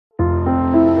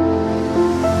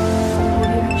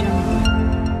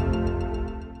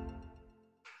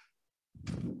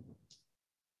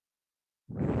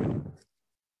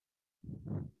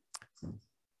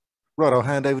Right, I'll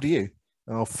hand over to you.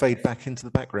 I'll fade back into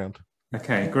the background.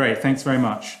 Okay, great. Thanks very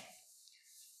much.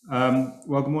 Well,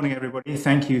 good morning, everybody.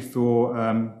 Thank you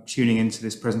for tuning into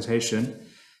this presentation.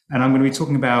 And I'm going to be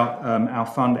talking about our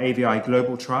fund, AVI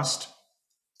Global Trust,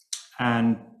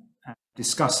 and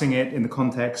discussing it in the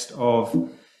context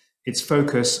of its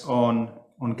focus on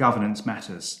governance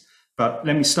matters. But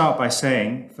let me start by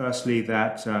saying, firstly,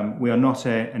 that we are not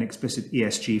an explicit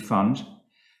ESG fund.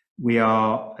 We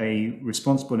are a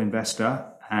responsible investor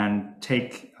and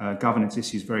take governance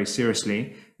issues very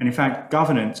seriously. And in fact,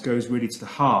 governance goes really to the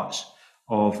heart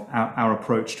of our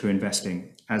approach to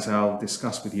investing, as I'll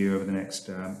discuss with you over the next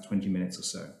 20 minutes or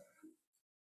so.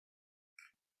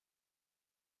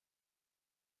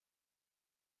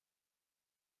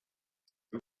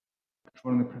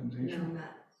 On the presentation.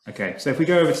 Okay, so if we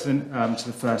go over to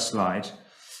the first slide.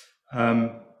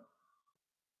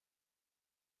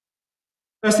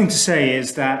 First thing to say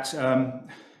is that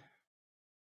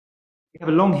we have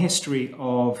a long history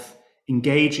of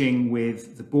engaging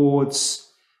with the boards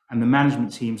and the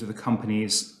management teams of the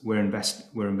companies we're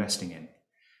investing in.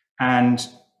 And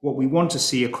what we want to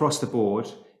see across the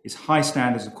board is high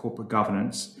standards of corporate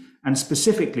governance. And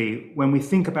specifically, when we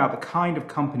think about the kind of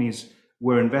companies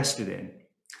we're invested in,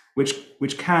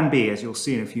 which can be, as you'll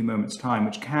see in a few moments' time,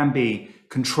 which can be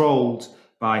controlled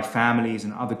by families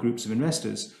and other groups of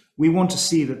investors, we want to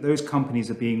see that those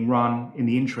companies are being run in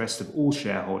the interest of all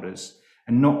shareholders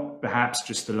and not perhaps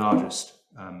just the largest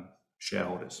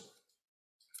shareholders.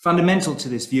 Fundamental to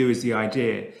this view is the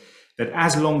idea that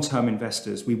as long-term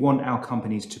investors, we want our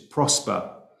companies to prosper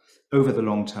over the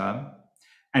long term.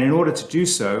 And in order to do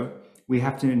so, we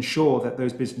have to ensure that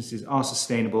those businesses are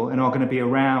sustainable and are going to be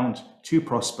around to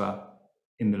prosper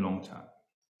in the long term.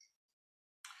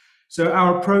 So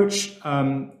our approach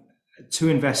to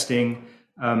investing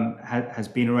has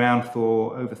been around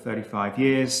for over 35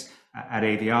 years. At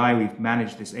AVI, we've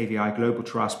managed this AVI Global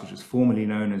Trust, which was formerly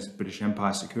known as British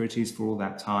Empire Securities, for all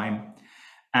that time.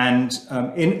 And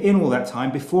in all that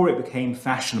time, before it became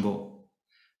fashionable,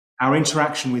 our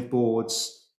interaction with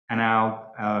boards and our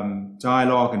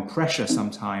dialogue and pressure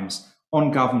sometimes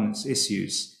on governance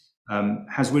issues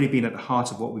has really been at the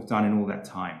heart of what we've done in all that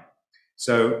time.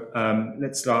 So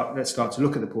let's start to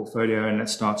look at the portfolio and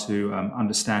let's start to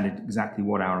understand exactly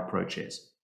what our approach is.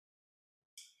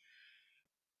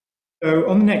 So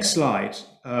on the next slide,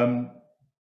 you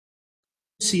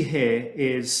see here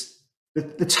is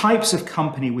the types of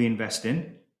company we invest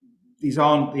in. These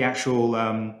aren't the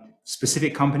actual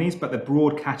specific companies, but the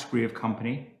broad category of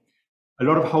company. A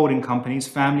lot of holding companies,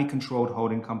 family-controlled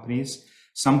holding companies,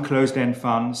 some closed-end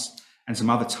funds, and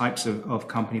some other types of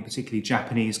company, particularly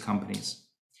Japanese companies.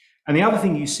 And the other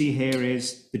thing you see here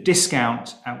is the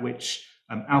discount at which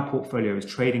our portfolio is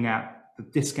trading at, the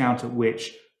discount at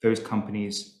which those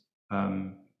companies,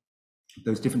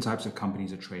 those different types of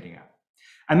companies are trading at.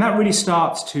 And that really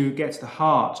starts to get to the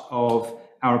heart of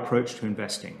our approach to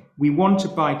investing. We want to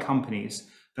buy companies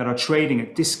that are trading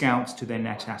at discounts to their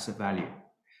net asset value.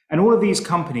 And all of these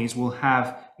companies will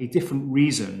have a different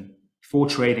reason for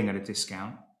trading at a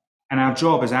discount. And our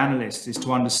job as analysts is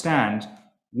to understand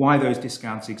why those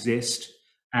discounts exist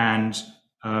and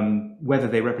whether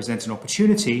they represent an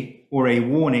opportunity or a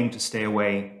warning to stay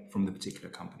away from the particular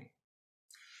company.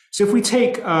 So if we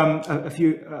take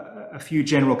a few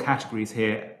general categories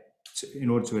here in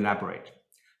order to elaborate.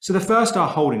 So the first are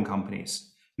holding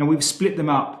companies. Now we've split them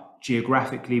up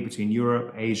geographically between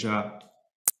Europe, Asia,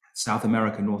 South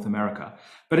America, North America.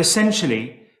 But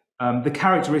essentially, the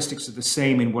characteristics are the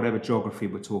same in whatever geography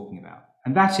we're talking about.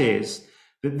 And that is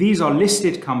that these are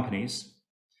listed companies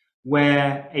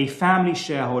where a family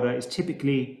shareholder is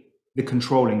typically the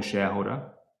controlling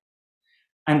shareholder,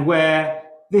 and where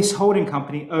this holding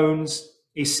company owns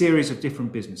a series of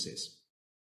different businesses.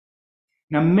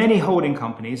 Now, many holding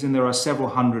companies, and there are several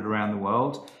hundred around the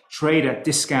world, trade at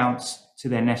discounts to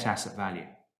their net asset value.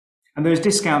 And those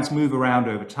discounts move around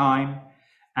over time,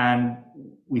 and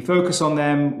we focus on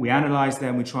them, we analyze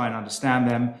them, we try and understand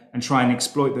them, and try and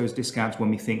exploit those discounts when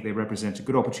we think they represent a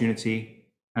good opportunity,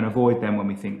 and avoid them when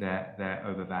we think they're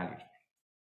overvalued.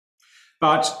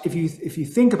 But if you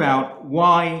think about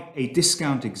why a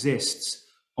discount exists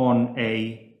on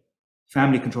a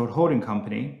family-controlled holding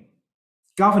company,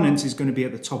 governance is going to be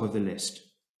at the top of the list,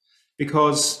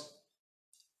 because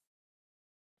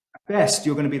best,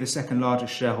 you're going to be the second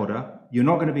largest shareholder. You're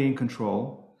not going to be in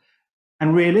control.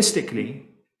 And realistically,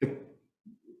 the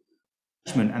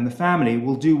management and the family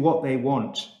will do what they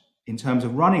want in terms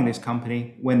of running this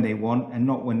company when they want and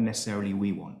not when necessarily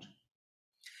we want.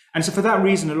 And so for that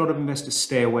reason, a lot of investors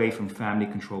stay away from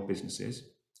family-controlled businesses.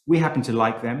 We happen to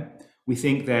like them. We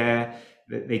think they're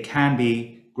they can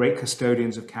be great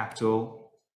custodians of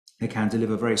capital, they can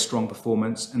deliver very strong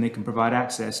performance, and they can provide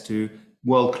access to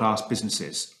world-class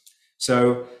businesses.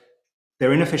 So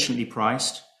they're inefficiently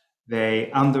priced, they're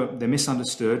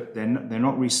misunderstood, they're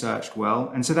not researched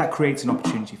well, and so that creates an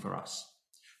opportunity for us.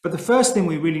 But the first thing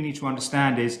we really need to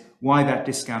understand is why that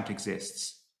discount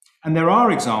exists. And there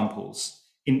are examples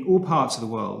in all parts of the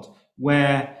world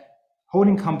where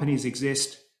holding companies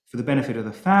exist for the benefit of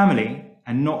the family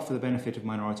and not for the benefit of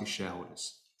minority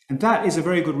shareholders. And that is a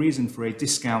very good reason for a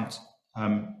discount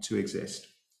to exist.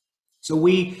 So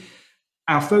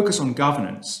our focus on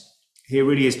governance here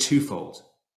really is twofold.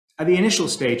 At the initial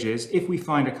stages, if we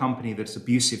find a company that's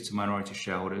abusive to minority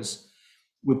shareholders,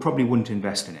 we probably wouldn't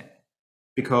invest in it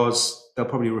because they'll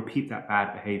probably repeat that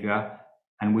bad behavior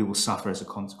and we will suffer as a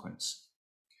consequence.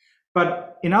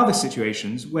 But in other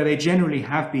situations where they generally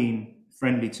have been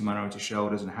friendly to minority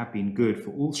shareholders and have been good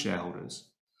for all shareholders,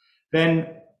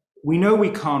 then we know we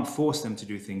can't force them to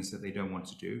do things that they don't want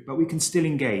to do, but we can still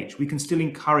engage. We can still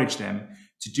encourage them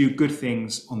to do good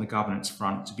things on the governance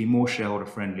front, to be more shareholder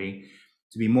friendly,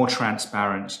 to be more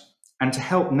transparent, and to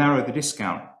help narrow the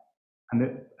discount.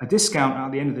 And a discount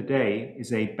at the end of the day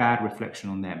is a bad reflection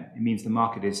on them. It means the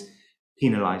market is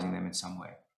penalizing them in some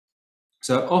way.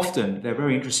 So often they're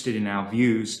very interested in our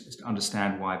views as to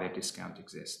understand why their discount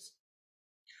exists.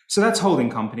 So that's holding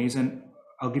companies, and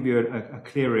I'll give you a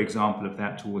clearer example of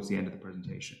that towards the end of the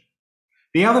presentation.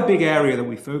 The other big area that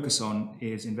we focus on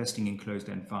is investing in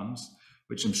closed-end funds,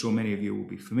 which I'm sure many of you will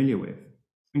be familiar with.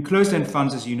 And closed-end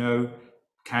funds, as you know,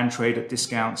 can trade at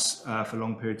discounts for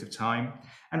long periods of time.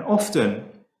 And often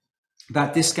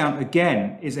that discount,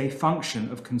 again, is a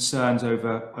function of concerns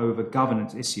over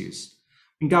governance issues.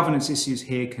 And governance issues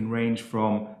here can range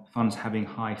from funds having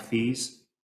high fees.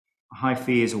 A high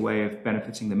fee is a way of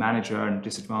benefiting the manager and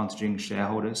disadvantaging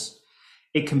shareholders.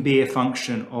 It can be a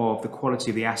function of the quality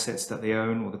of the assets that they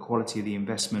own or the quality of the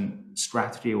investment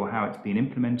strategy or how it's been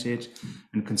implemented,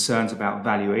 and concerns about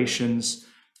valuations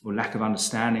or lack of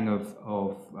understanding of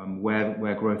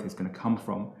where growth is going to come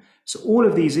from. So all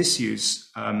of these issues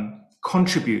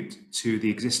contribute to the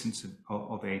existence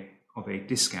of a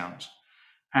discount.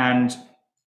 And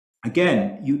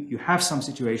again, you have some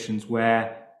situations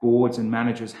where boards and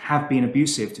managers have been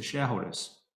abusive to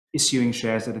shareholders. Issuing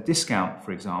shares at a discount,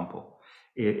 for example,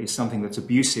 is something that's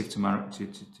abusive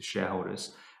to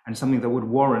shareholders and something that would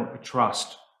warrant an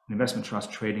investment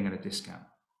trust trading at a discount.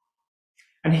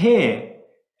 And here,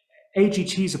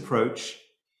 AGT's approach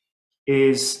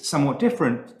is somewhat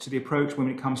different to the approach when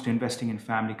it comes to investing in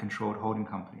family-controlled holding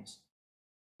companies.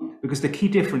 Because the key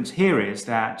difference here is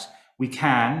that we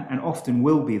can and often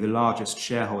will be the largest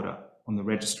shareholder on the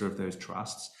register of those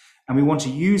trusts. And we want to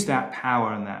use that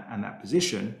power and that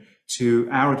position to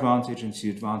our advantage and to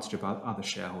the advantage of other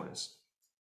shareholders.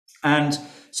 And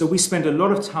so we spend a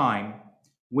lot of time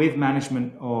with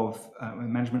management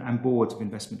and boards of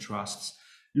investment trusts,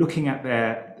 looking at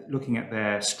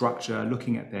their structure,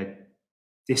 looking at their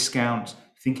discount,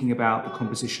 thinking about the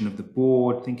composition of the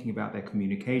board, thinking about their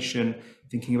communication,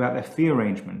 thinking about their fee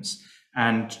arrangements,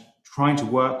 and trying to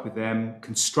work with them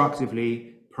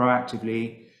constructively,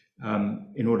 proactively,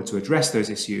 in order to address those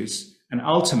issues. And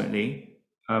ultimately,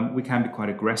 we can be quite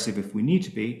aggressive if we need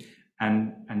to be,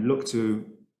 and look to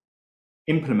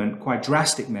implement quite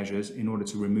drastic measures in order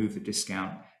to remove the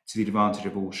discount to the advantage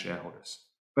of all shareholders.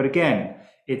 But again,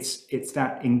 it's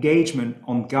that engagement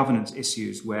on governance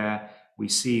issues where we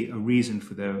see a reason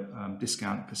for the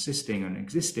discount persisting and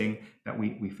existing that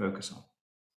we focus on.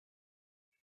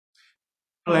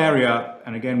 Another area,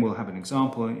 and again we'll have an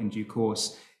example in due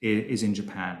course, is in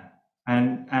Japan.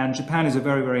 And Japan is a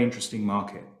very, very interesting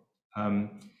market.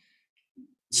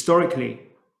 Historically,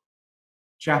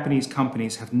 Japanese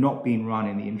companies have not been run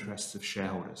in the interests of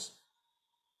shareholders.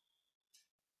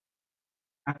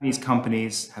 Japanese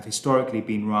companies have historically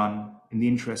been run in the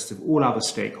interests of all other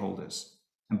stakeholders.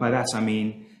 And by that I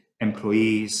mean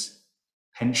employees,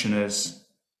 pensioners,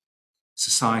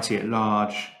 society at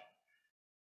large.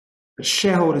 But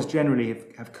shareholders generally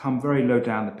have come very low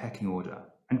down the pecking order,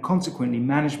 and consequently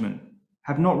management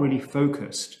have not really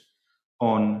focused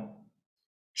on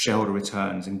shareholder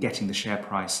returns and getting the share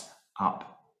price up.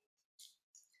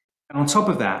 And on top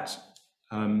of that,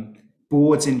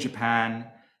 boards in Japan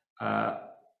are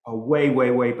way,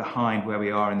 way, way behind where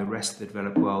we are in the rest of the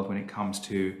developed world when it comes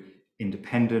to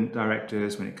independent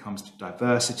directors, when it comes to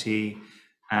diversity,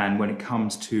 and when it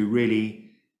comes to really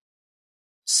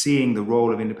seeing the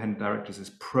role of independent directors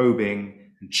as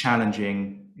probing and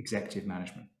challenging executive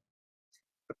management.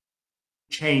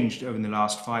 Changed over the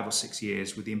last 5 or 6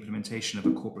 years with the implementation of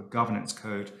a corporate governance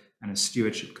code and a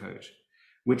stewardship code,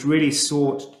 which really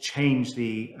sought to change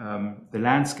the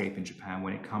landscape in Japan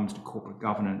when it comes to corporate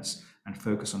governance and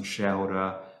focus on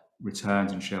shareholder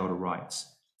returns and shareholder rights.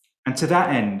 And to that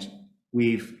end,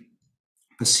 we've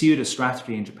pursued a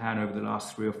strategy in Japan over the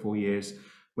last 3 or 4 years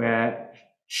where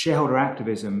shareholder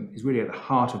activism is really at the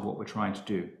heart of what we're trying to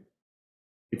do.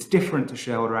 It's different to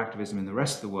shareholder activism in the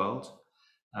rest of the world.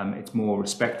 It's more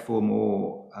respectful,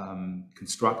 more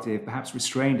constructive, perhaps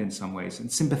restrained in some ways,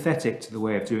 and sympathetic to the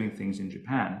way of doing things in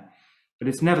Japan. But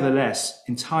it's nevertheless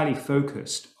entirely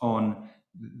focused on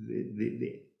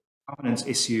the governance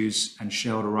issues and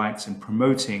shareholder rights and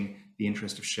promoting the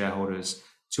interest of shareholders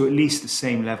to at least the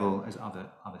same level as other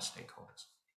stakeholders.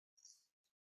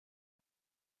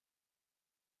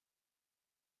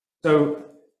 So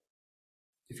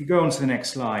if you go on to the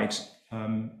next slide,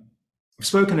 we've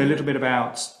spoken a little bit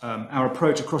about our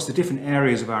approach across the different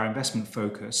areas of our investment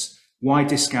focus, why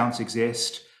discounts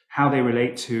exist, how they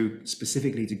relate to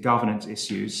specifically to governance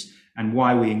issues, and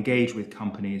why we engage with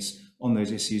companies on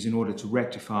those issues in order to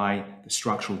rectify the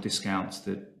structural discounts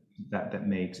that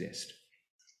may exist.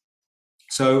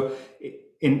 So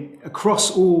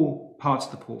across all parts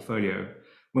of the portfolio,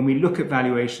 when we look at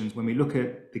valuations, when we look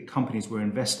at the companies we're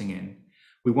investing in,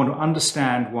 we want to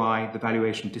understand why the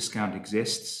valuation discount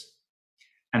exists.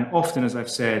 And often, as I've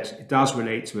said, it does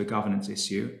relate to a governance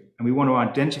issue, and we want to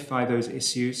identify those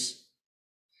issues.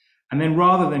 And then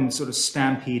rather than sort of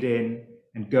stampede in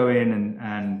and go in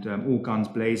and all guns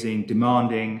blazing,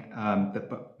 demanding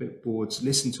that boards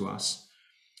listen to us,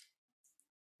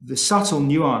 the subtle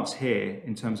nuance here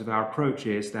in terms of our approach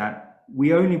is that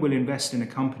we only will invest in a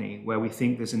company where we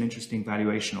think there's an interesting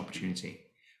valuation opportunity,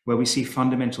 where we see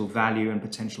fundamental value and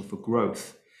potential for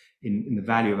growth in the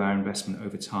value of our investment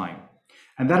over time.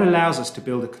 And that allows us to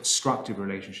build a constructive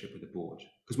relationship with the board,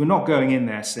 because we're not going in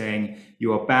there saying,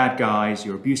 you are bad guys,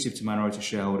 you're abusive to minority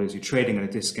shareholders, you're trading at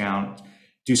a discount,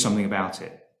 do something about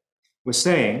it. We're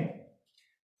saying,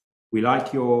 we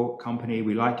like your company,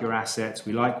 we like your assets,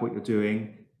 we like what you're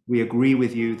doing. We agree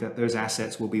with you that those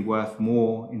assets will be worth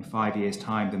more in 5 years'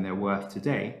 time than they're worth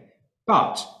today,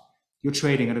 but you're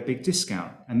trading at a big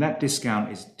discount, and that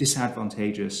discount is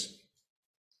disadvantageous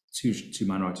to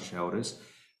minority shareholders.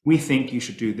 We think you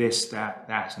should do this,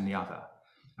 that, and the other.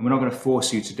 And we're not going to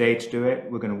force you today to do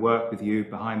it. We're going to work with you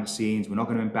behind the scenes. We're not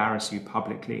going to embarrass you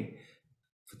publicly,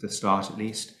 for the start at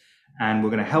least. And we're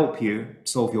going to help you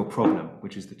solve your problem,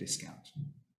 which is the discount.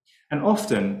 And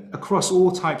often, across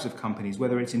all types of companies,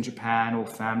 whether it's in Japan or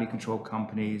family-controlled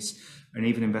companies, and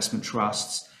even investment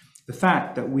trusts, the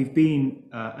fact that we've been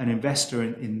an investor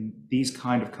in these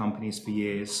kind of companies for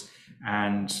years,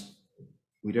 and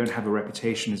we don't have a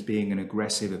reputation as being an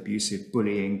aggressive, abusive,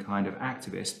 bullying kind of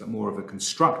activist, but more of a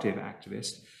constructive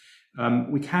activist,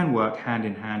 we can work hand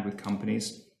in hand with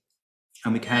companies,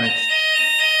 and we can...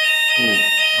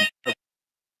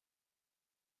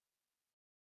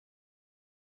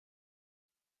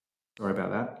 Sorry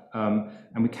about that.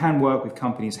 And we can work with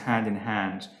companies hand in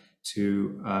hand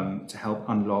to help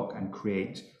unlock and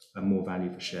create more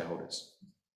value for shareholders.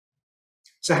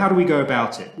 So how do we go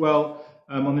about it? Well,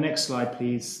 on the next slide,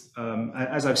 please.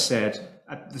 As I've said,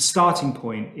 the starting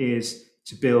point is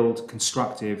to build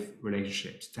constructive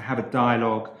relationships, to have a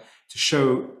dialogue, to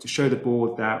show the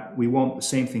board that we want the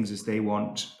same things as they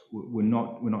want. We're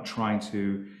not trying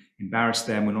to embarrass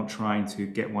them. We're not trying to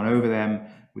get one over them.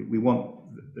 We want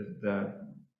the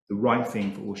right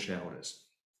thing for all shareholders.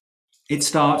 It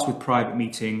starts with private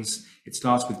meetings. It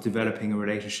starts with developing a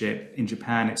relationship. In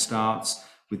Japan, it starts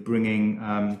with bringing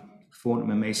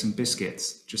Fortnum and Mason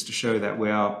biscuits, just to show that we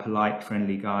are polite,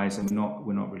 friendly guys, and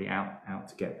we're not really out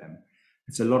to get them.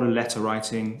 It's a lot of letter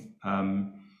writing.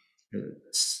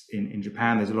 In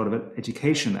Japan, there's a lot of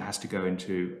education that has to go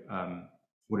into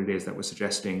what it is that we're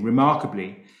suggesting.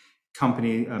 Remarkably,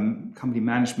 company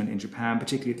management in Japan,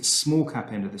 particularly at the small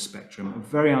cap end of the spectrum, are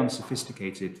very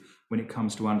unsophisticated when it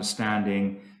comes to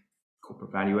understanding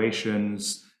corporate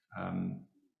valuations,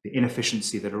 the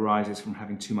inefficiency that arises from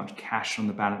having too much cash on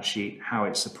the balance sheet, how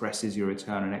it suppresses your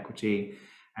return on equity,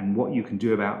 and what you can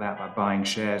do about that by buying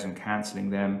shares and cancelling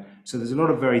them. So there's a lot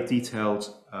of very detailed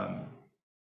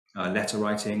letter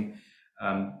writing.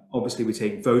 Obviously, we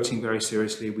take voting very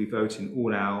seriously. We vote in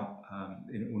all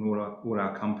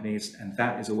our companies, and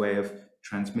that is a way of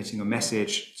transmitting a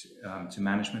message to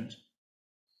management.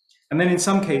 And then in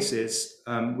some cases,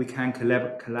 we can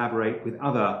collaborate with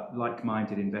other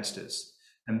like-minded investors,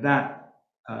 and that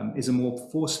is a more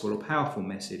forceful or powerful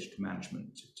message to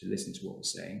management to listen to what we're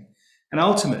saying. And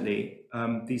ultimately,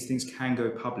 these things can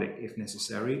go public if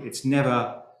necessary. It's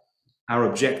never our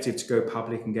objective to go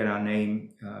public and get our name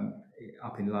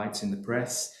up in lights in the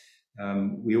press.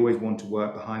 We always want to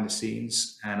work behind the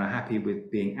scenes and are happy with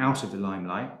being out of the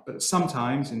limelight. But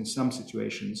sometimes, in some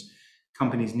situations,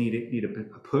 companies need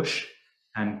a push,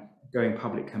 and going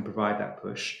public can provide that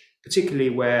push, particularly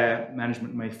where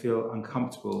management may feel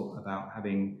uncomfortable about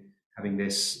having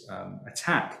this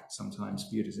attack, sometimes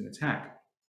viewed as an attack,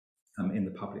 in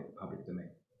the public domain.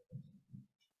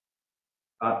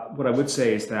 But what I would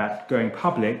say is that going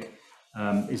public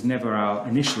is never our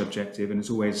initial objective, and is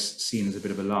always seen as a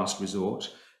bit of a last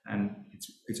resort. And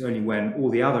it's only when all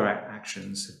the other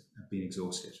actions have been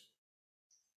exhausted.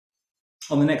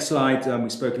 On the next slide, we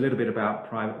spoke a little bit about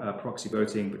proxy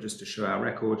voting, but just to show our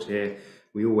record here,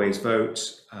 we always vote.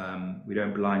 We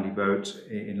don't blindly vote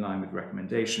in line with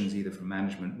recommendations, either from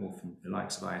management or from the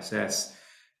likes of ISS.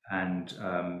 And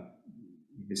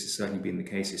this has certainly been the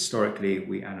case historically.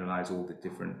 We analyze all the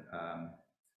different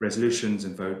resolutions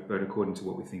and vote according to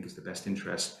what we think is the best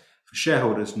interest for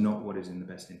shareholders, not what is in the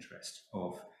best interest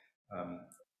of.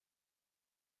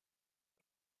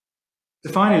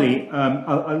 So finally,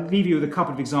 I'll leave you with a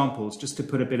couple of examples just to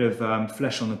put a bit of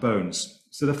flesh on the bones.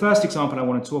 So the first example I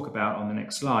want to talk about on the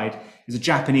next slide is a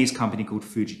Japanese company called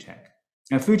Fujitec.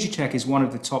 Now, Fujitec is one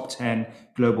of the top 10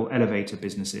 global elevator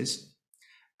businesses.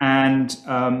 And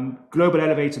global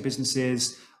elevator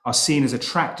businesses are seen as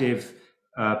attractive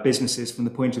businesses from the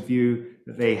point of view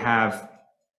that they have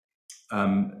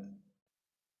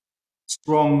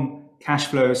strong cash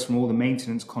flows from all the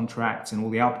maintenance contracts and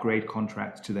all the upgrade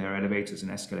contracts to their elevators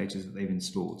and escalators that they've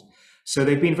installed. So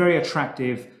they've been very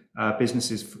attractive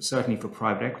businesses, certainly for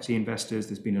private equity investors.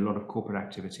 There's been a lot of corporate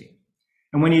activity.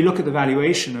 And when you look at the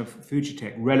valuation of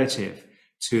Fujitec relative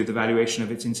to the valuation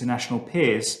of its international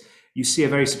peers, you see a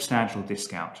very substantial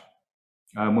discount.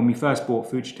 When we first bought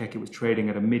Fujitec, it was trading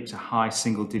at a mid to high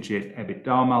single-digit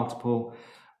EBITDA multiple,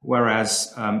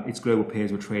 whereas its global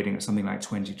peers were trading at something like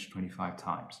 20 to 25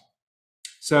 times.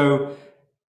 So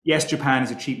yes, Japan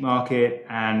is a cheap market,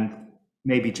 and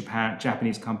maybe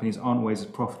Japanese companies aren't always as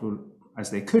profitable as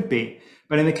they could be.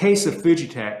 But in the case of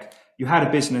Fujitec, you had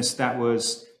a business that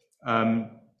was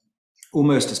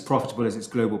almost as profitable as its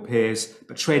global peers,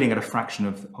 but trading at a fraction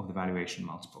of the valuation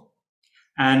multiple.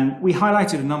 And we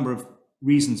highlighted a number of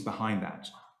reasons behind that.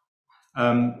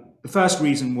 The first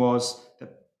reason was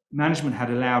that management had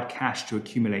allowed cash to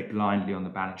accumulate blindly on the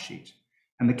balance sheet,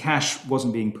 and the cash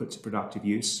wasn't being put to productive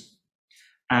use.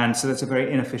 And so that's a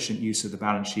very inefficient use of the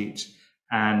balance sheet.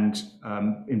 And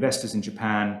investors in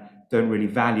Japan don't really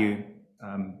value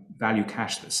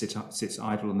cash that sits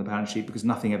idle on the balance sheet, because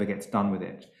nothing ever gets done with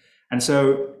it. And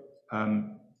so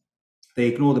they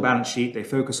ignore the balance sheet, they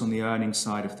focus on the earnings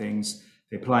side of things,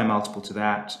 they apply a multiple to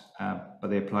that, but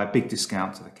they apply a big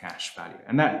discount to the cash value.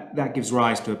 And that gives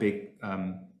rise to a big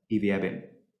EV/EBIT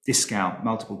discount,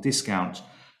 multiple discount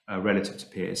relative to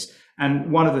peers.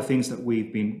 And one of the things that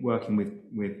we've been working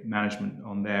with management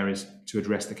on there is to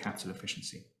address the capital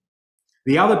efficiency.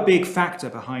 The other big factor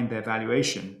behind their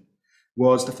valuation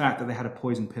was the fact that they had a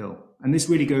poison pill. And this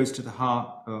really goes to the heart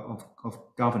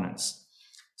of governance.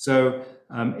 So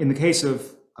in the case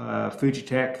of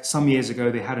Fujitec, some years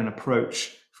ago, they had an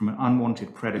approach from an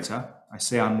unwanted predator. I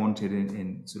say unwanted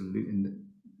in sort of in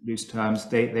loose terms.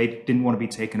 They didn't want to be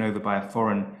taken over by a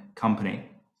foreign company.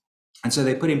 And so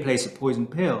they put in place a poison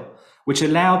pill, which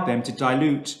allowed them to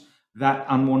dilute that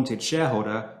unwanted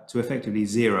shareholder to effectively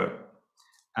zero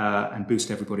and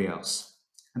boost everybody else.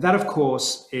 And that, of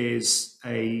course, is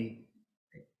a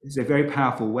very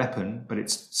powerful weapon, but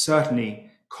it's certainly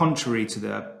contrary to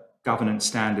the governance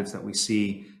standards that we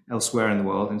see elsewhere in the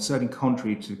world, and certainly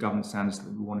contrary to the governance standards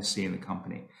that we want to see in the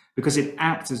company, because it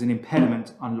acts as an impediment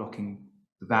to unlocking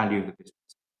the value of the business.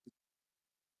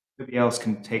 Nobody else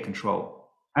can take control.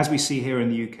 As we see here in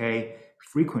the UK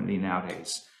frequently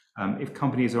nowadays, if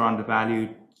companies are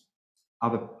undervalued,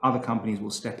 other companies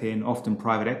will step in, often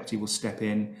private equity will step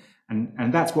in,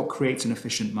 and that's what creates an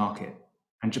efficient market.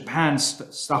 And Japan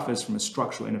suffers from a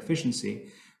structural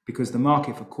inefficiency because the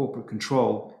market for corporate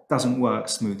control doesn't work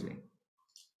smoothly.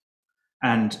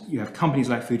 And you have companies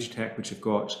like Fujitec, which have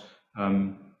got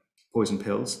poison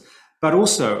pills, but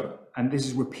also, and this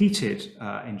is repeated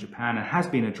in Japan and has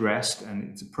been addressed, and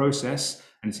it's a process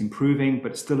and it's improving,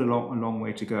 but it's still a long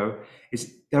way to go,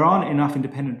 is there aren't enough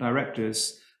independent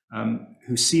directors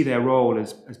who see their role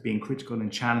as being critical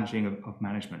and challenging of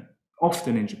management.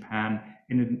 Often in Japan,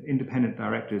 independent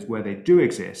directors, where they do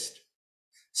exist,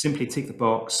 simply tick the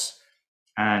box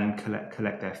and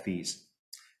collect their fees.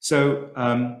 So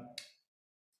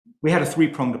we had a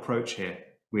three-pronged approach here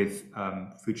with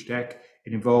Fujitec.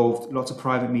 It involved lots of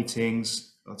private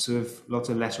meetings, lots of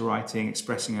letter writing,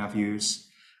 expressing our views,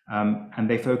 and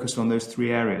they focused on those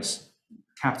three areas.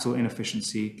 capital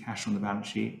inefficiency, cash on the balance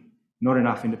sheet, not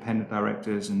enough independent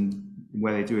directors, and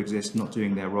where they do exist, not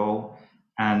doing their role.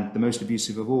 And the most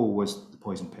abusive of all was the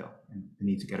poison pill and the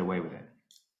need to get away with it.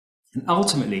 And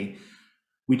ultimately,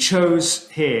 we chose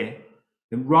here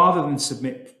that rather than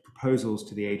submit proposals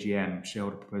to the AGM,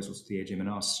 shareholder proposals to the AGM and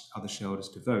ask other shareholders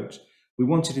to vote, we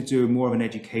wanted to do more of an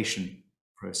education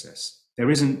process. There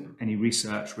isn't any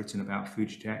research written about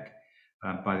Fujitech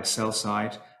by the sell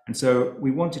side. And so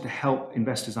we wanted to help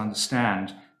investors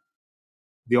understand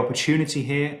the opportunity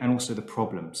here and also the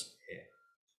problems here.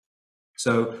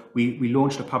 So we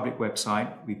launched a public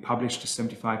website. We published a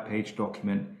 75-page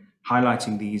document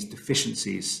highlighting these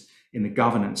deficiencies in the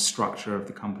governance structure of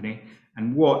the company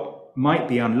and what might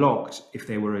be unlocked if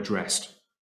they were addressed.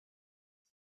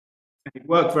 And it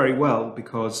worked very well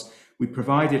because we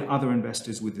provided other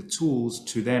investors with the tools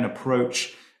to then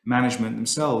approach management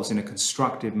themselves in a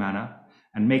constructive manner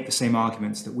and make the same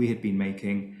arguments that we had been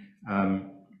making,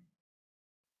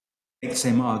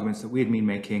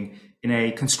 in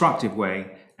a constructive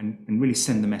way and really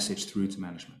send the message through to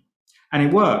management. And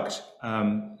it worked.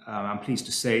 I'm pleased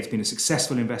to say it's been a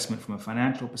successful investment from a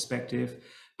financial perspective,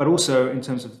 but also in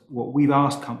terms of what we've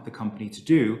asked the company to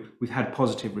do, we've had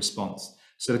positive response.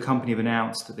 So the company have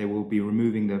announced that they will be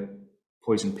removing the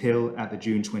poison pill at the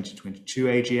June 2022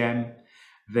 AGM.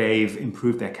 They've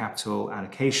improved their capital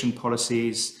allocation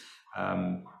policies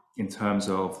in terms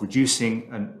of reducing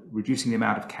the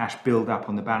amount of cash build up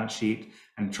on the balance sheet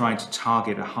and trying to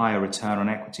target a higher return on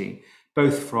equity,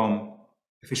 both from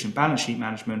efficient balance sheet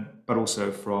management, but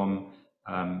also from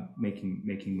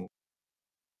making more.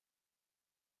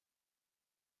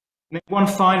 One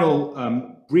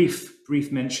final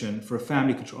brief mention for a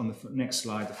family control on the next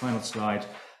slide. The final slide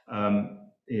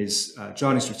is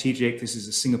Jardine Strategic. This is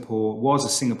was a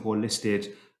Singapore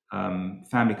listed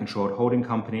family controlled holding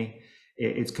company.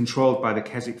 It's controlled by the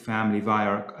Keswick family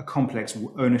via a complex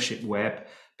ownership web,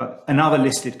 but another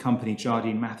listed company,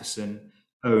 Jardine Matheson,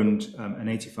 owned an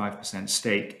 85%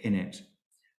 stake in it.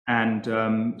 And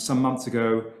some months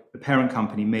ago, the parent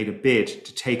company made a bid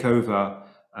to take over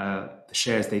the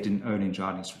shares they didn't own in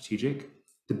Jardine Strategic.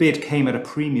 The bid came at a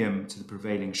premium to the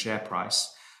prevailing share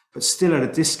price, but still at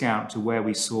a discount to where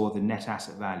we saw the net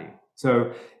asset value.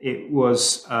 So it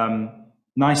was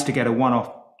nice to get a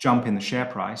one-off jump in the share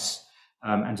price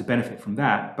and to benefit from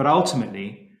that. But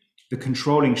ultimately, the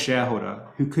controlling shareholder,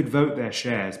 who could vote their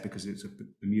shares because it's a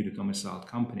Bermuda domiciled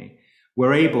company,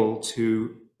 were able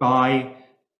to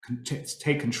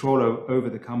take control over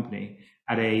the company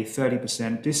at a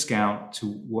 30% discount to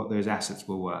what those assets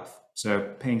were worth.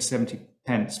 So paying 70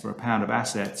 pence for a pound of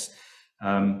assets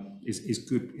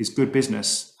is good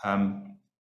business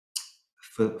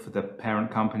for the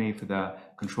parent company, for the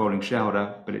controlling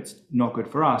shareholder, but it's not good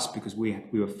for us because we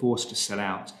were forced to sell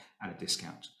out at a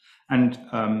discount. And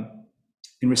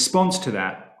in response to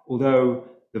that, although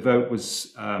the vote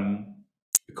was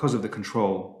because of the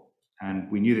control,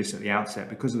 and we knew this at the outset,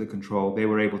 because of the control, they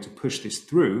were able to push this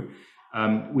through.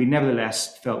 We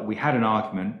nevertheless felt we had an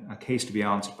argument, a case to be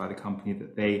answered by the company,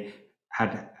 that they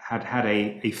had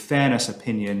a fairness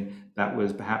opinion that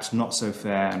was perhaps not so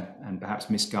fair and perhaps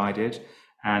misguided,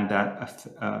 and that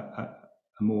a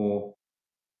more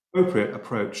appropriate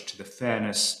approach to the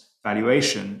fairness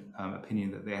valuation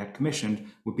opinion that they had commissioned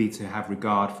would be to have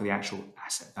regard for the actual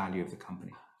asset value of the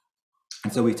company.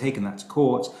 And so we've taken that to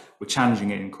court. We're challenging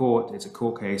it in court. It's a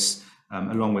court case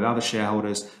along with other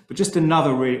shareholders, but just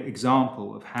another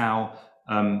example of how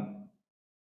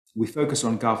we focus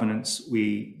on governance.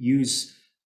 We use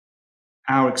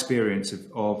our experience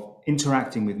of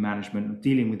interacting with management and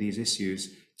dealing with these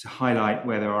issues to highlight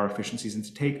where there are efficiencies and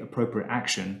to take appropriate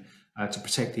action to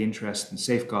protect the interests and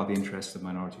safeguard the interests of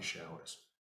minority shareholders.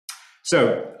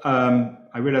 So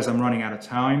I realize I'm running out of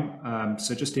time.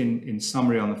 So just in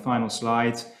summary on the final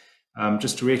slide,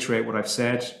 just to reiterate what I've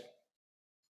said.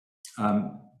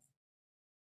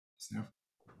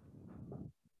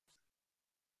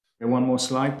 One more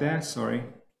slide there, sorry.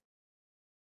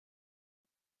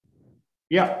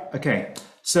 Yeah, okay.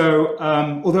 So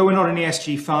although we're not an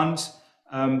ESG fund,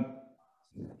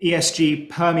 ESG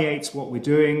permeates what we're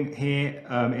doing here.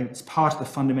 It's part of the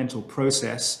fundamental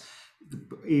process.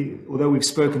 Although we've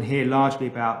spoken here largely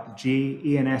about the G,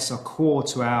 E and S are core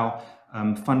to our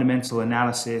fundamental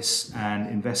analysis and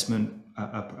investment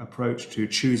approach to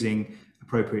choosing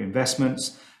appropriate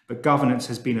investments. But governance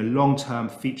has been a long-term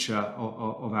feature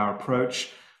of our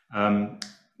approach.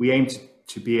 We aim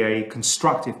to be a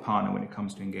constructive partner when it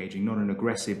comes to engaging, not an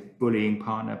aggressive bullying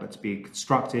partner, but to be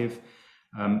constructive.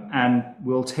 And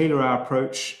we'll tailor our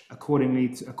approach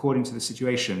according to the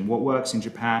situation. What works in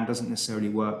Japan doesn't necessarily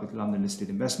work with London-listed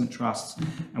investment trusts,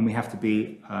 and we have to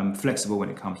be flexible when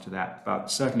it comes to that. But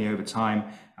certainly over time,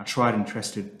 our tried and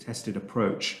tested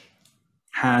approach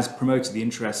has promoted the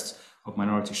interests of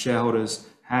minority shareholders,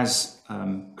 has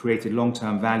created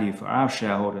long-term value for our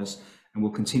shareholders, and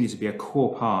will continue to be a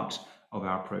core part of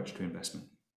our approach to investment.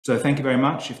 So thank you very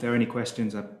much. If there are any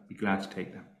questions, I'd be glad to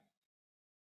take them.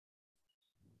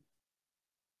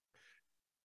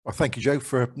 Well, thank you, Joe,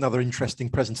 for another interesting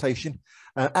presentation.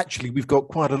 Actually, we've got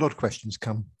quite a lot of questions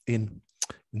come in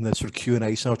the sort of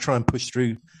Q&A, so I'll try and push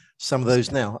through some of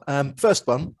those now. First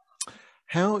one,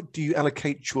 how do you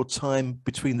allocate your time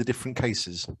between the different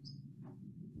cases?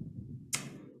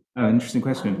 Oh, interesting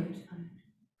question.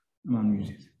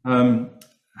 I'm unmuted.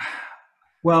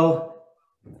 Well,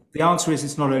 the answer is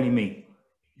it's not only me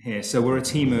here. So we're a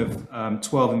team of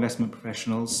 12 investment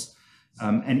professionals.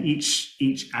 And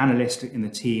each analyst in the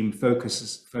team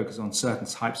focus on certain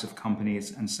types of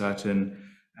companies and certain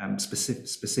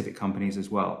specific companies as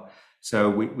well. So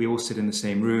we all sit in the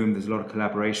same room. There's a lot of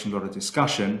collaboration, a lot of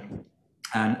discussion,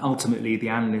 and ultimately the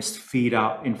analysts feed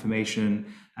up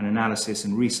information and analysis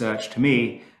and research to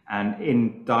me. And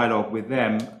in dialogue with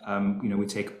them, we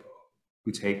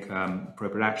take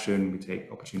appropriate action, we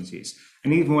take opportunities.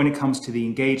 And even when it comes to the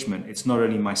engagement, it's not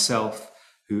only myself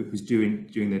who's doing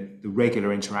the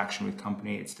regular interaction with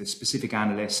company, it's the specific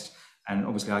analyst, and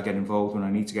obviously I get involved when I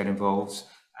need to get involved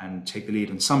and take the lead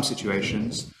in some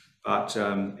situations, but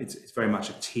it's very much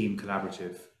a team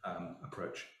collaborative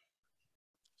approach.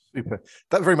 Super.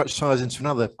 That very much ties into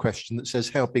another question that says,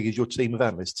 how big is your team of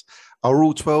analysts? Are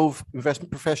all 12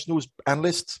 investment professionals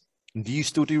analysts? And do you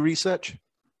still do research?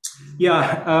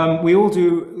 Yeah, we all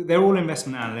do. They're all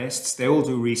investment analysts. They all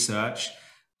do research.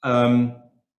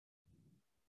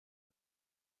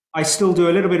 I still do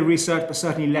a little bit of research, but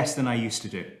certainly less than I used to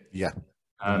do. Yeah,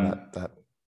 that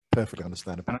perfectly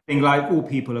understandable. And I think, like all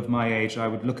people of my age, I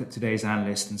would look at today's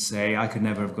analysts and say, I could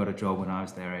never have got a job when I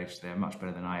was their age. They're much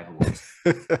better than I ever was.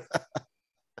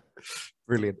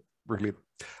 Brilliant, brilliant.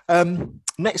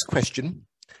 Next question.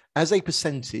 As a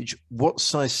percentage, what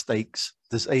size stakes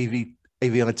does AVI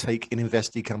take in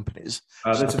investee companies?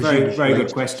 That's a very, very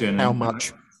good question. How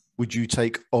much would you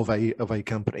take of a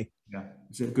company? Yeah,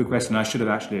 it's a good question. I should have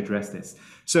actually addressed this.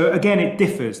 So again, it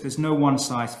differs. There's no one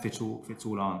size fits all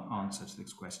answer to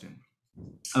this question.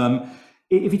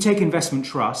 If you take investment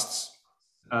trusts,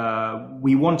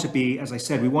 we want to be, as I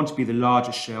said, we want to be the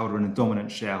largest shareholder and a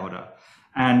dominant shareholder.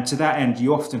 And to that end,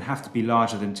 you often have to be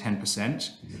larger than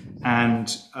 10%.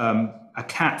 And a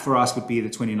cap for us would be the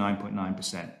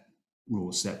 29.9%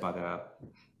 rule set by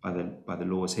the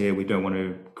laws here. We don't want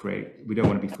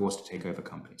to be forced to take over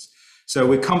companies. So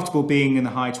we're comfortable being in the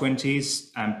high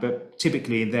 20s, but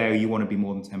typically there you want to be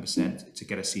more than 10% to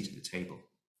get a seat at the table.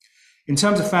 In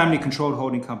terms of family-controlled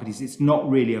holding companies, it's not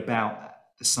really about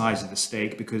the size of the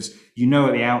stake, because you know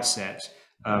at the outset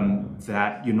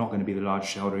that you're not going to be the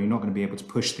largest shareholder, you're not going to be able to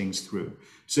push things through.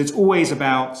 So it's always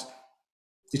about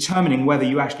determining whether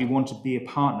you actually want to be a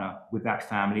partner with that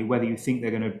family, whether you think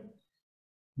they're going to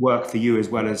work for you as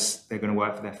well as they're going to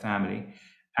work for their family.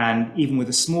 And even with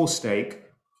a small stake,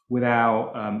 with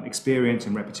our experience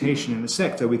and reputation in the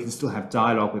sector, we can still have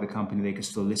dialogue with the company, they can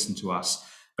still listen to us.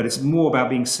 But it's more about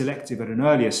being selective at an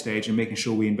earlier stage and making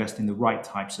sure we invest in the right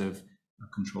types of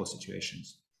control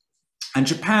situations. And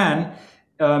Japan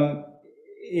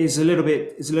is a little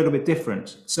bit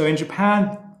different. So in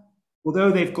Japan, although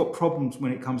they've got problems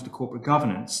when it comes to corporate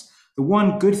governance, the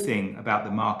one good thing about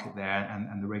the market there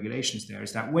and the regulations there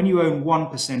is that when you own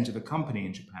 1% of a company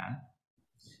in Japan,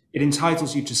 it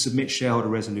entitles you to submit shareholder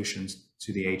resolutions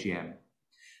to the AGM.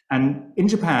 And in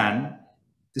Japan,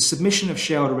 the submission of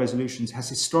shareholder resolutions has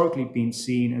historically been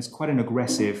seen as quite an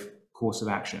aggressive course of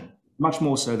action, much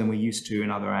more so than we're used to in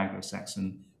other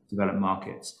Anglo-Saxon developed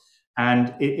markets.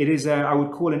 And it is, I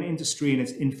would call, an industry in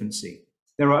its infancy.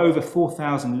 There are over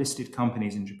 4,000 listed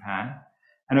companies in Japan.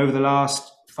 And over the last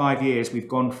 5 years, we've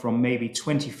gone from maybe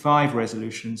 25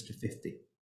 resolutions to 50.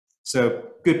 So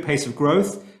good pace of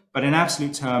growth, but in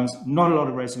absolute terms, not a lot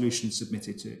of resolutions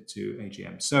submitted to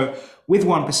AGM. So with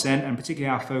 1%, and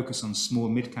particularly our focus on small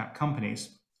mid-cap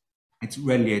companies, it's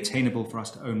readily attainable for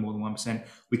us to own more than 1%.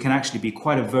 We can actually be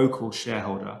quite a vocal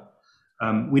shareholder.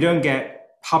 We don't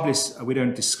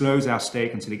disclose our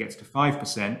stake until it gets to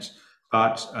 5%,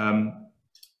 but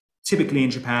typically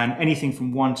in Japan, anything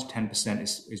from 1 to 10%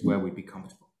 is where we'd be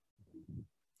comfortable.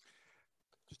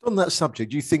 On that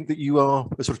subject, do you think that you are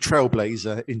a sort of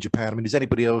trailblazer in Japan? I mean, is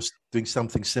anybody else doing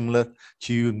something similar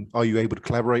to you, and are you able to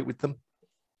collaborate with them?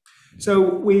 So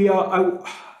we are.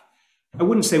 I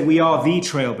wouldn't say we are the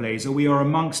trailblazer. We are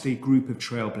amongst a group of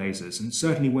trailblazers. And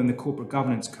certainly when the corporate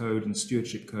governance code and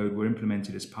stewardship code were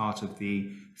implemented as part of the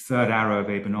third arrow of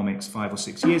Abenomics 5 or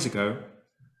 6 years ago,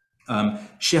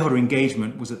 shareholder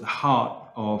engagement was at the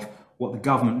heart of what the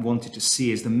government wanted to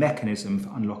see as the mechanism for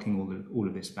unlocking all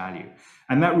of this value.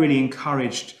 And that really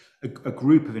encouraged a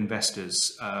group of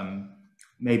investors,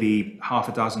 maybe half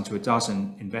a dozen to a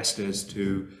dozen investors,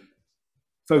 to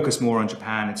focus more on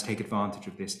Japan and to take advantage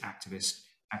of this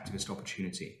activist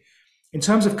opportunity. In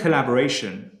terms of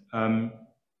collaboration,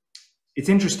 it's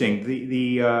interesting.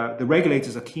 The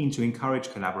regulators are keen to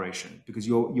encourage collaboration because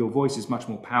your voice is much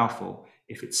more powerful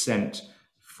if it's sent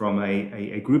from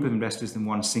a group of investors than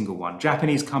one single one.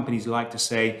 Japanese companies like to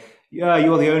say, yeah,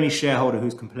 you're the only shareholder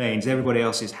who complains, everybody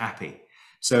else is happy.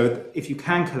 So if you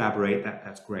can collaborate,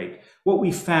 that's great. What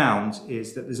we found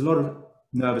is that there's a lot of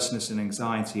nervousness and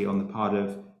anxiety on the part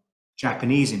of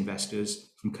Japanese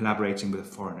investors from collaborating with a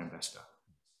foreign investor.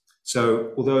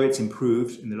 So although it's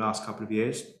improved in the last couple of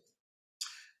years,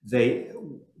 there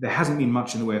hasn't been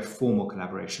much in the way of formal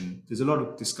collaboration. There's a lot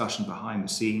of discussion behind the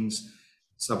scenes,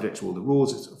 subject to all the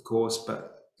rules, of course,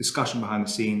 but discussion behind the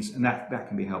scenes, and that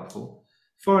can be helpful.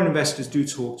 Foreign investors do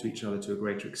talk to each other to a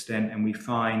greater extent, and we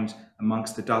find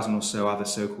amongst the dozen or so other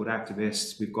so-called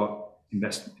activists, we've got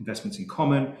investments in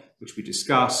common, which we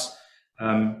discuss.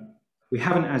 We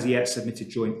haven't as yet submitted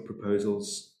joint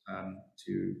proposals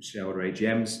to shareholder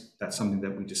AGMs. That's something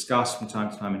that we discuss from time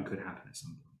to time and could happen at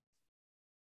some point.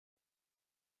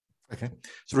 Okay,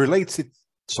 so related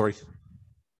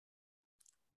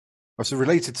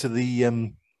to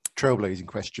the trailblazing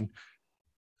question,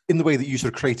 in the way that you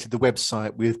sort of created the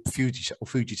website with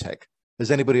Fujitech,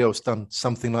 has anybody else done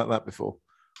something like that before?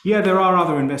 Yeah, there are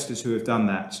other investors who have done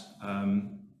that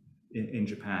in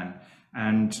Japan,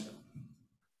 and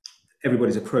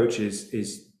everybody's approach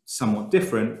is somewhat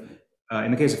different.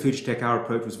 In the case of Fujitech, our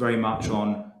approach was very much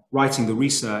on writing the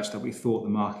research that we thought the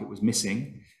market was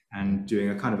missing and doing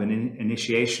a kind of an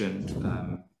initiation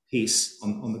piece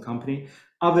on the company.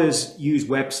 Others use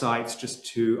websites just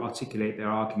to articulate their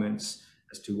arguments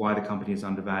as to why the company is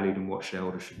undervalued and what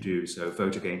shareholders should do. So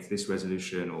vote against this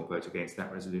resolution or vote against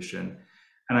that resolution.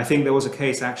 And I think there was a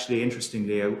case, actually,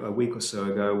 interestingly, a week or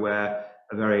so ago, where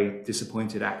a very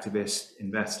disappointed activist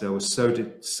investor was so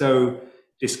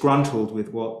disgruntled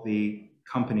with what the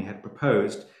company had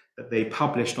proposed that they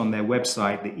published on their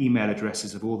website the email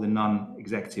addresses of all the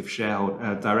non-executive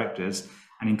shareholder directors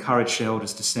and encouraged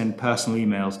shareholders to send personal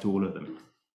emails to all of them.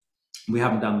 We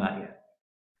haven't done that yet.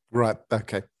 Right.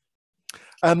 Okay.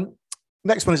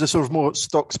 Next one is a sort of more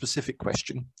stock-specific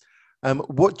question.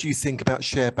 What do you think about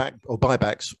share back or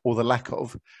buybacks, or the lack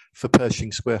of, for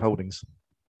Pershing Square Holdings?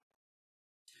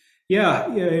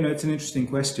 Yeah, it's an interesting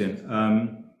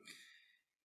question.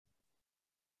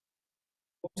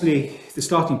 Obviously, the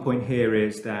starting point here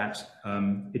is that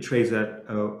it trades at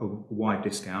a wide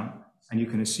discount, and you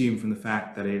can assume from the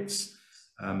fact that it's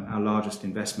our largest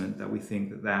investment that we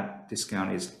think that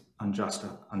discount is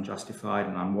unjustified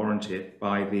and unwarranted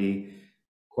by the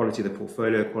quality of the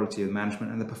portfolio, quality of the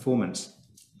management, and the performance.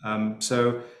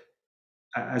 So,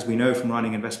 as we know from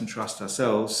running investment trusts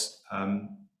ourselves,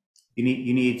 you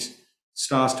need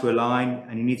stars to align,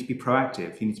 and you need to be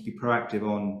proactive. You need to be proactive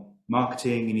on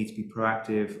marketing, you need to be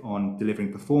proactive on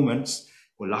delivering performance.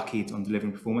 We're lucky on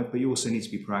delivering performance, but you also need to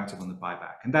be proactive on the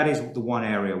buyback. And that is the one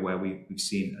area where we've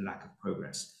seen a lack of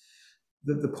progress.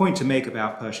 The point to make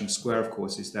about Pershing Square, of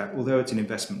course, is that although it's an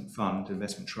investment fund,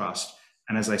 investment trust,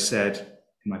 and as I said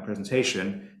in my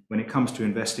presentation, when it comes to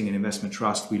investing in investment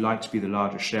trust, we like to be the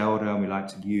largest shareholder, and we like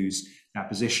to use that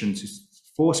position to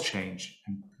force change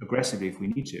and aggressively if we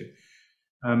need to.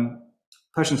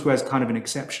 Pershing Square is kind of an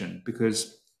exception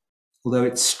because although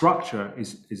its structure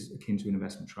is akin to an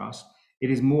investment trust, it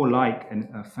is more like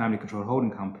a family-controlled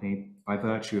holding company by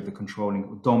virtue of the controlling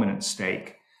or dominant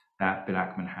stake that Bill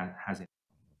Ackman has in it.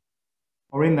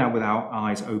 Or in that with our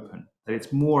eyes open, that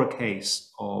it's more a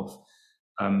case of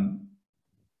we can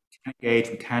engage,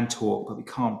 we can talk, but we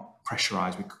can't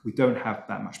pressurize. We don't have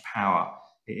that much power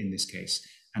in this case.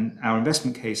 And our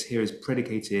investment case here is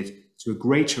predicated to a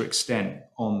greater extent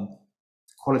on the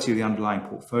quality of the underlying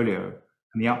portfolio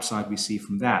and the upside we see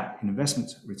from that in investment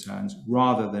returns,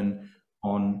 rather than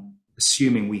on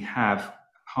assuming we have a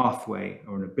pathway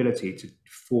or an ability to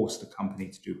force the company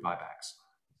to do buybacks.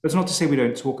 That's not to say we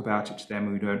don't talk about it to them,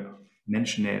 and we don't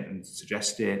mention it and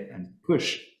suggest it and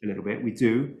push a little bit. We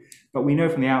do, but we know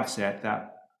from the outset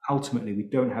that ultimately we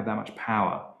don't have that much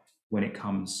power when it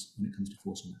comes to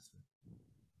forcing that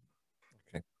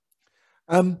through.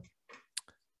 Okay.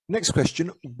 Next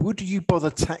question: would you bother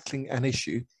tackling an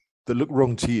issue that looked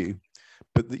wrong to you,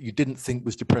 but that you didn't think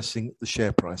was depressing the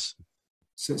share price?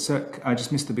 So I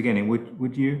just missed the beginning.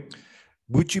 Would you?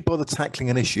 Would you bother tackling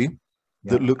an issue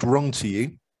that looked wrong to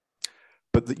you,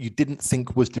 but that you didn't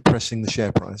think was depressing the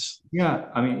share price? Yeah,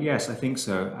 I mean, yes, I think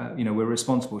so. You know, we're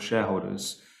responsible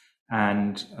shareholders,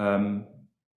 and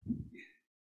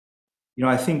you know,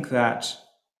 I think that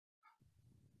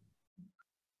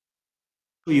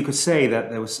you could say that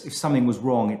there was, if something was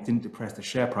wrong, it didn't depress the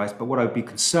share price. But what I would be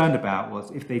concerned about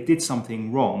was if they did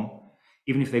something wrong,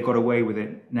 even if they got away with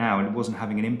it now and it wasn't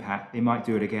having an impact, they might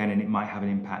do it again and it might have an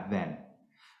impact then.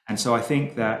 And so I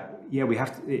think that, yeah, we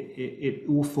have to, it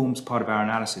all forms part of our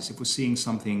analysis. If we're seeing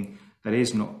something that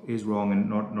is wrong and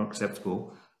not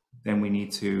acceptable, then we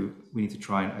need to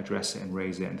try and address it and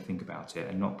raise it and think about it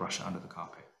and not brush it under the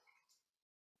carpet.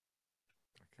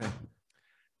 Okay.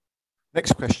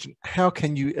 Next question. How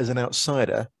can you, as an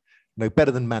outsider, know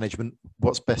better than management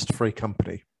what's best for a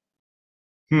company?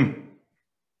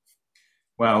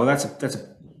 Well, that's a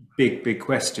big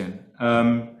question.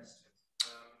 You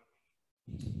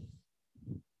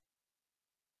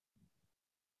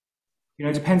know,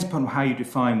 it depends upon how you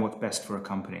define what's best for a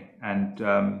company. And you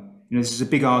know, this is a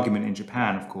big argument in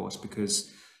Japan, of course,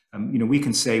 because you know, we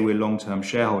can say we're long-term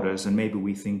shareholders, and maybe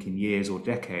we think in years or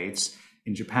decades.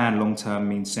 In Japan, long-term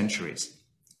means centuries.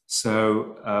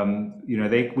 So you know,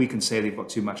 we can say they've got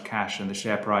too much cash and the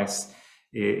share price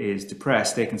is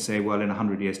depressed. They can say, well, in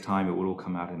 100 years' time, it will all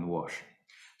come out in the wash.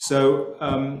 So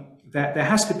there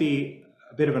has to be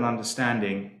a bit of an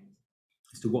understanding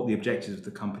as to what the objectives of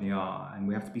the company are, and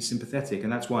we have to be sympathetic.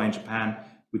 And that's why in Japan,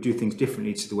 we do things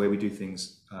differently to the way we do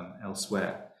things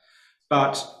elsewhere.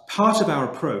 But part of our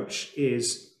approach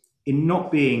is in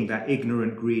not being that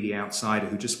ignorant, greedy outsider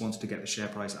who just wants to get the share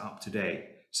price up today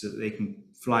so that they can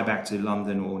fly back to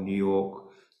London or New York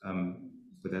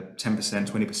with a 10%,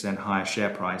 20% higher share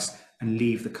price and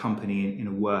leave the company in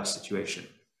a worse situation.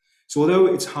 So although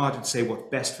it's hard to say what's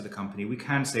best for the company, we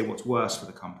can say what's worse for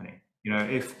the company. You know,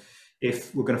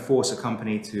 if we're going to force a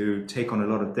company to take on a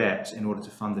lot of debt in order to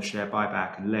fund the share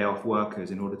buyback and lay off workers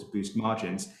in order to boost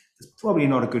margins, that's probably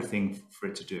not a good thing for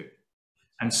it to do.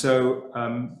 And so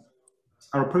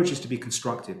our approach is to be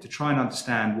constructive, to try and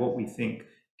understand what we think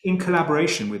in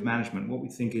collaboration with management, what we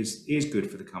think is good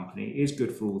for the company, is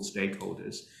good for all the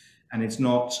stakeholders, and it's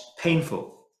not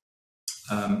painful.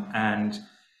 And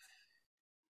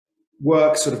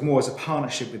work sort of more as a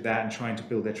partnership with that and trying to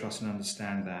build their trust and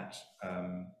understand that.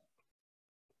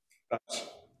 But,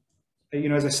 you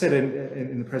know, as I said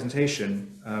in the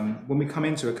presentation, when we come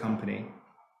into a company,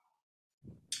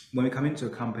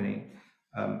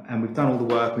 and we've done all the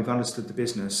work, we've understood the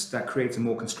business, that creates a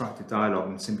more constructive dialogue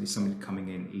than simply somebody coming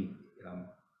in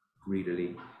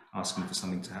greedily asking for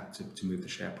something to move the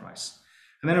share price.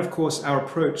 And then, of course, our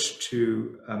approach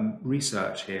to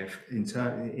research here, in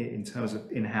terms of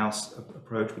in-house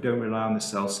approach, we don't rely on the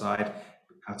sell side.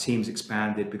 Our team's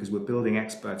expanded because we're building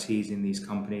expertise in these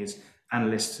companies.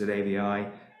 Analysts at AVI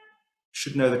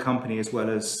should know the company as well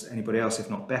as anybody else, if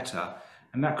not better.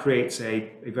 And that creates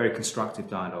a very constructive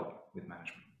dialogue with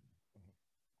management.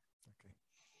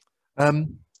 Okay.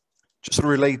 Just sort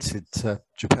of related to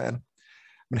Japan, I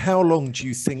mean, how long do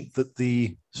you think that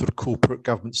the sort of corporate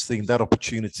governance theme, that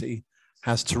opportunity,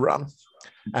 has to run?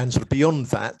 And sort of beyond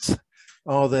that,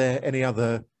 are there any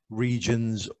other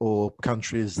regions or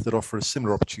countries that offer a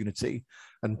similar opportunity?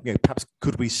 And you know, perhaps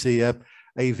could we see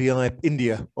AVI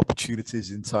India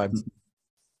opportunities in time?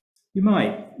 You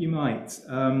might. You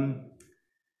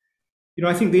know,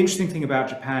 I think the interesting thing about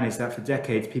Japan is that for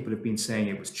decades, people have been saying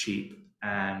it was cheap,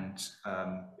 and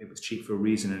it was cheap for a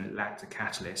reason, and it lacked a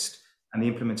catalyst. And the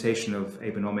implementation of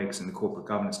Abenomics and the corporate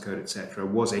governance code, etc.,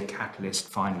 was a catalyst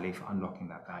finally for unlocking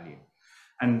that value.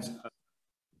 And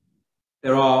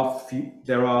there aren't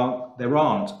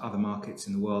other markets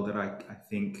in the world that I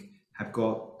think have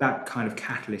got that kind of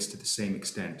catalyst to the same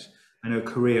extent. I know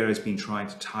Korea has been trying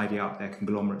to tidy up their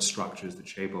conglomerate structures, the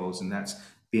chaebols, and that's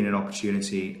been an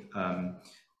opportunity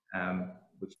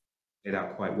which played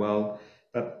out quite well.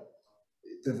 But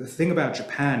the thing about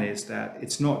Japan is that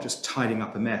it's not just tidying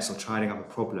up a mess or tidying up a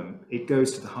problem. It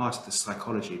goes to the heart of the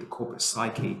psychology. The corporate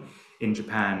psyche in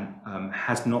Japan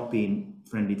has not been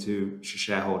friendly to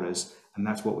shareholders, and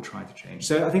that's what we're trying to change.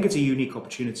 So I think it's a unique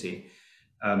opportunity.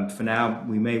 For now,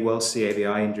 we may well see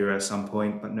AVI India at some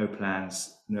point, but no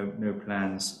plans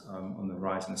on the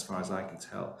horizon as far as I can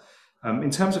tell. In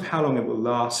terms of how long it will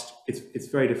last, it's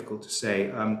very difficult to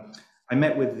say. I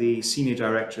met with the senior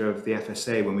director of the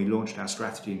FSA when we launched our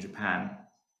strategy in Japan,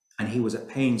 and he was at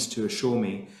pains to assure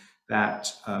me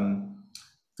that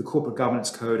the corporate governance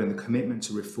code and the commitment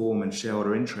to reform and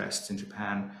shareholder interests in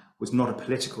Japan was not a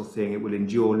political thing. It will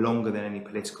endure longer than any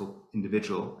political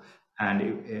individual,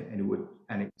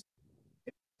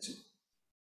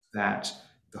 that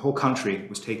the whole country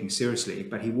was taking seriously.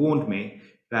 But he warned me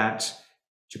that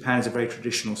Japan is a very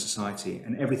traditional society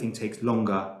and everything takes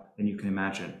longer than you can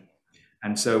imagine.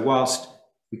 And so whilst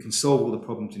we can solve all the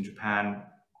problems in Japan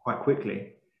quite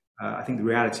quickly, I think the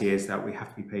reality is that we have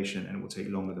to be patient and it will take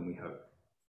longer than we hope.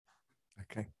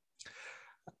 Okay.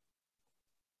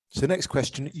 So next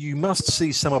question, you must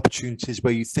see some opportunities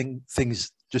where you think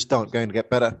things just aren't going to get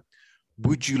better.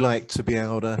 Would you like to be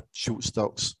able to short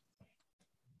stocks?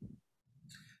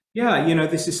 Yeah, you know,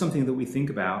 this is something that we think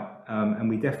about, and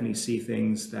we definitely see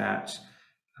things that,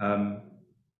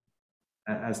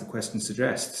 as the question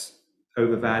suggests,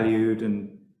 overvalued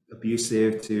and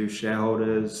abusive to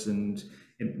shareholders and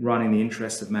running the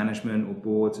interests of management or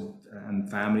boards and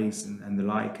families and the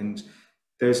like. And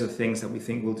those are things that we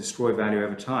think will destroy value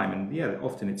over time. And yeah,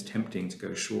 often it's tempting to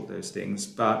go short those things,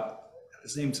 but at the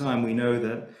same time, we know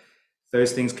that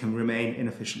those things can remain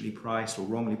inefficiently priced or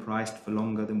wrongly priced for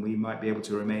longer than we might be able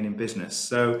to remain in business.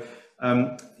 So,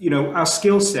 you know, our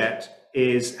skill set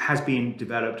has been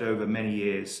developed over many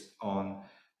years on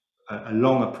a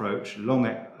long approach, a long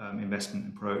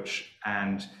investment approach,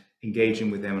 and engaging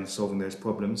with them and solving those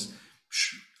problems.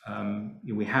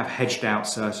 We have hedged out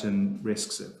certain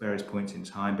risks at various points in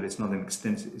time, but it's not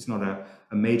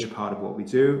a major part of what we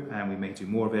do, and we may do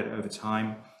more of it over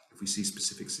time if we see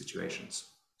specific situations.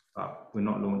 But we're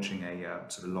not launching a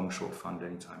sort of long-short fund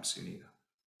anytime soon either.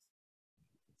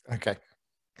 Okay.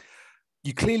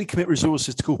 You clearly commit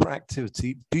resources to corporate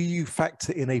activity. Do you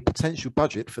factor in a potential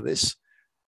budget for this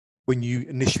when you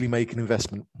initially make an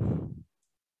investment?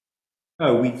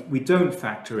 No, we don't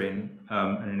factor in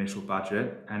an initial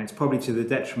budget, and it's probably to the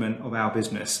detriment of our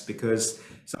business, because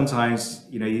sometimes,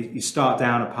 you know, you start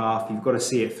down a path, you've got to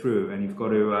see it through, and you've got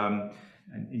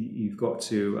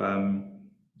to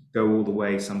go all the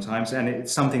way sometimes. And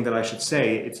it's something that I should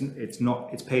say,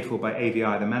 it's paid for by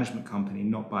AVI, the management company,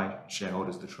 not by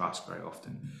shareholders, the trust, very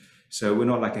often. So we're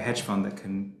not like a hedge fund that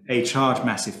can charge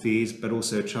massive fees, but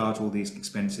also charge all these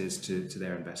expenses to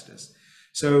their investors.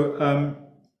 So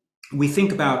we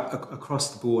think about,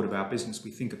 across the board of our business,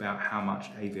 we think about how much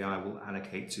AVI will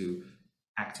allocate to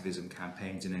activism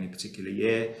campaigns in any particular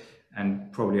year.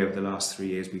 And probably over the last 3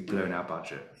 years, we've blown our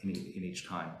budget in each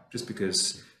time, just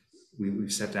because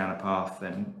we've set down a path.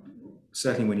 And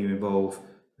certainly when you involve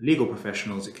legal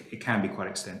professionals, it can be quite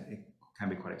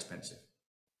expensive.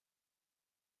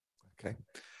 Okay.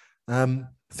 I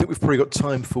think we've probably got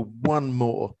time for one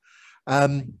more.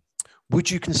 Would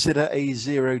you consider a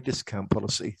zero discount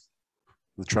policy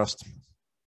for the trust?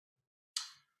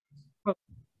 Well,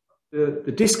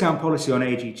 the discount policy on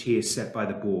AGT is set by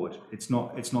the board. It's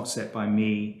not set by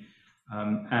me.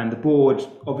 And the board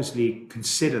obviously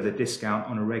consider the discount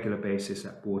on a regular basis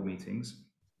at board meetings.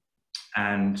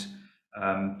 And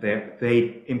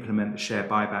they implement the share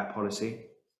buyback policy.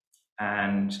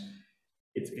 And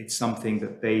it's something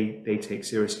that they take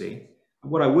seriously.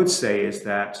 What I would say is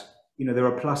that, you know, there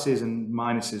are pluses and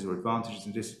minuses, or advantages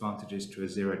and disadvantages to a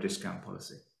zero discount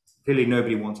policy. Clearly,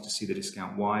 nobody wants to see the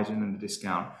discount widen and the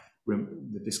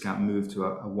discount move to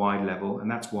a wide level,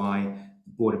 and that's why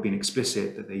the board have been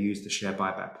explicit that they use the share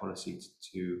buyback policy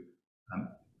to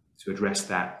address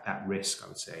that risk, I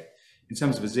would say. In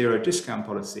terms of a zero discount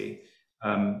policy,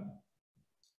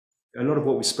 a lot of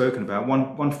what we've spoken about,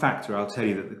 one factor I'll tell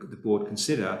you that the board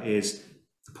consider is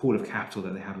the pool of capital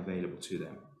that they have available to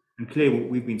them. And clearly,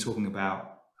 we've been talking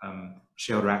about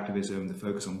shareholder activism, the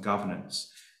focus on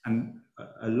governance. And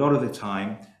a lot of the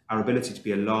time, our ability to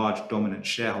be a large, dominant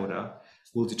shareholder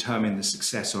will determine the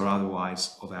success or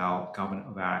otherwise of our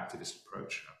activist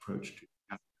approach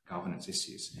to governance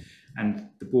issues. And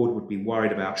the board would be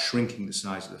worried about shrinking the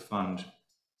size of the fund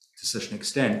to such an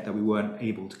extent that we weren't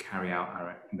able to carry out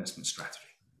our investment strategy.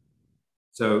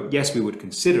 So yes, we would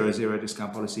consider a zero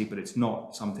discount policy, but it's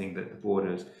not something that the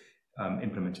board is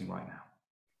implementing right now.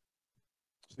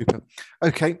 Super.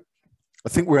 Okay. I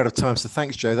think we're out of time. So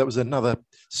thanks, Joe. That was another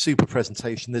super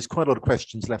presentation. There's quite a lot of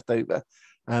questions left over.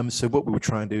 So what we will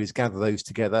try and do is gather those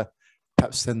together,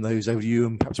 perhaps send those over to you,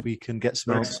 and perhaps we can get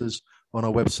some answers on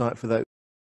our website for those.